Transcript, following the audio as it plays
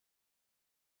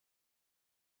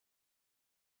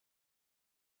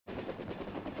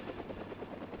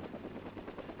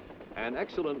An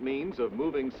excellent means of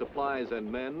moving supplies and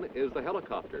men is the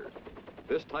helicopter.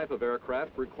 This type of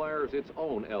aircraft requires its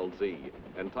own LZ,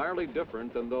 entirely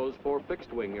different than those for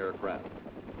fixed-wing aircraft.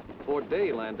 For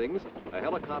day landings, a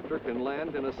helicopter can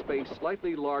land in a space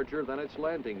slightly larger than its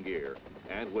landing gear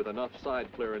and with enough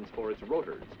side clearance for its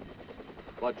rotors.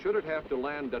 But should it have to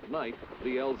land at night,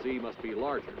 the LZ must be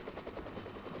larger.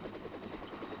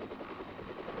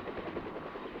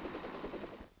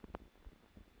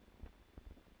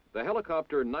 The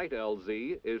helicopter night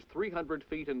LZ is 300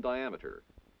 feet in diameter.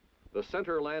 The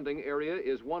center landing area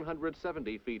is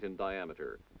 170 feet in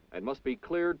diameter and must be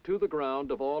cleared to the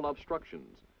ground of all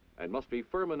obstructions and must be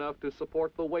firm enough to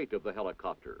support the weight of the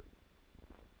helicopter.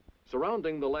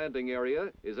 Surrounding the landing area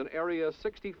is an area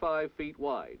 65 feet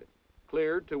wide,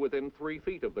 cleared to within 3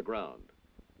 feet of the ground.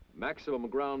 Maximum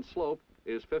ground slope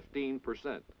is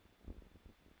 15%.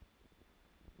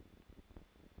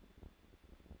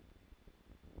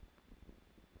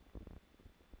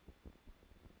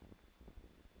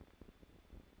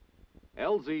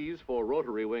 LZs for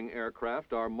rotary wing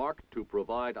aircraft are marked to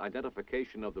provide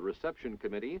identification of the reception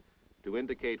committee, to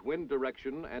indicate wind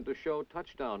direction, and to show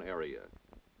touchdown area.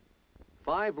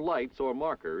 5 lights or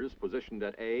markers positioned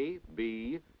at A,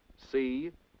 B, C,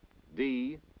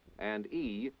 D, and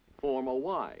E form a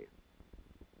Y.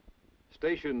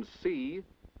 Stations C,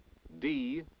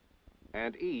 D,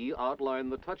 and E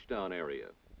outline the touchdown area.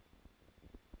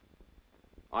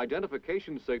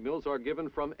 Identification signals are given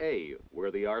from A,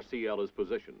 where the RCL is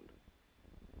positioned.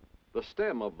 The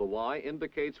stem of the Y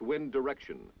indicates wind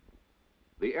direction.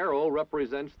 The arrow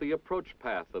represents the approach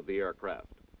path of the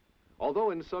aircraft.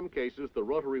 Although in some cases the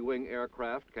rotary wing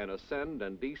aircraft can ascend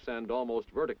and descend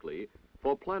almost vertically,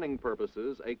 for planning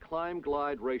purposes a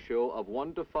climb-glide ratio of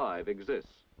 1:5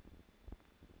 exists.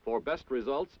 For best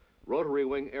results, rotary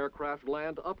wing aircraft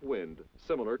land upwind,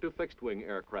 similar to fixed-wing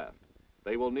aircraft.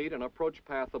 They will need an approach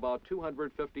path about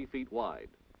 250 feet wide.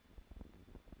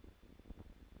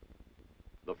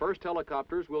 The first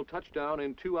helicopters will touch down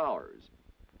in 2 hours.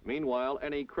 Meanwhile,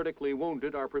 any critically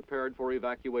wounded are prepared for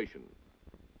evacuation.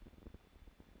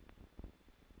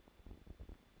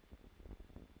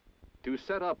 To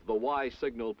set up the Y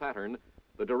signal pattern,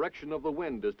 the direction of the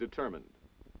wind is determined.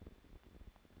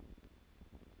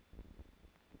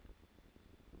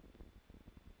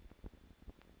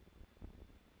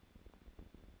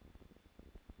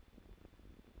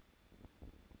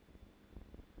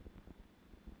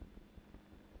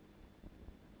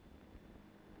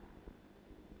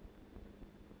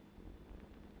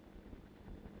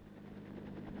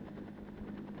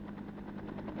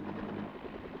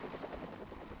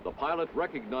 The pilot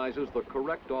recognizes the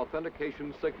correct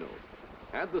authentication signal.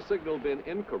 Had the signal been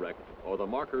incorrect or the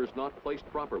markers not placed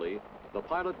properly, the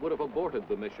pilot would have aborted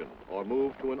the mission or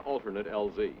moved to an alternate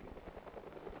LZ.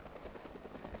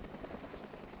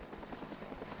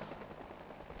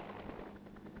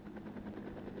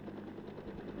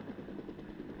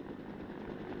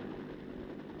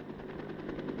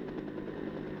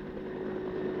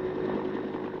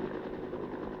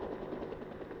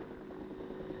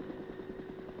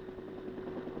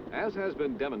 As has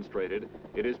been demonstrated,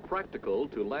 it is practical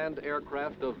to land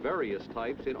aircraft of various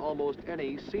types in almost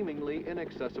any seemingly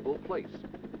inaccessible place.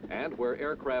 And where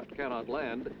aircraft cannot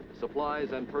land,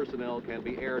 supplies and personnel can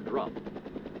be airdropped.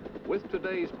 With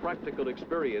today's practical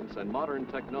experience and modern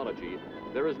technology,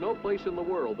 there is no place in the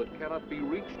world that cannot be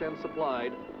reached and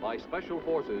supplied by Special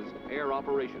Forces air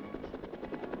operations.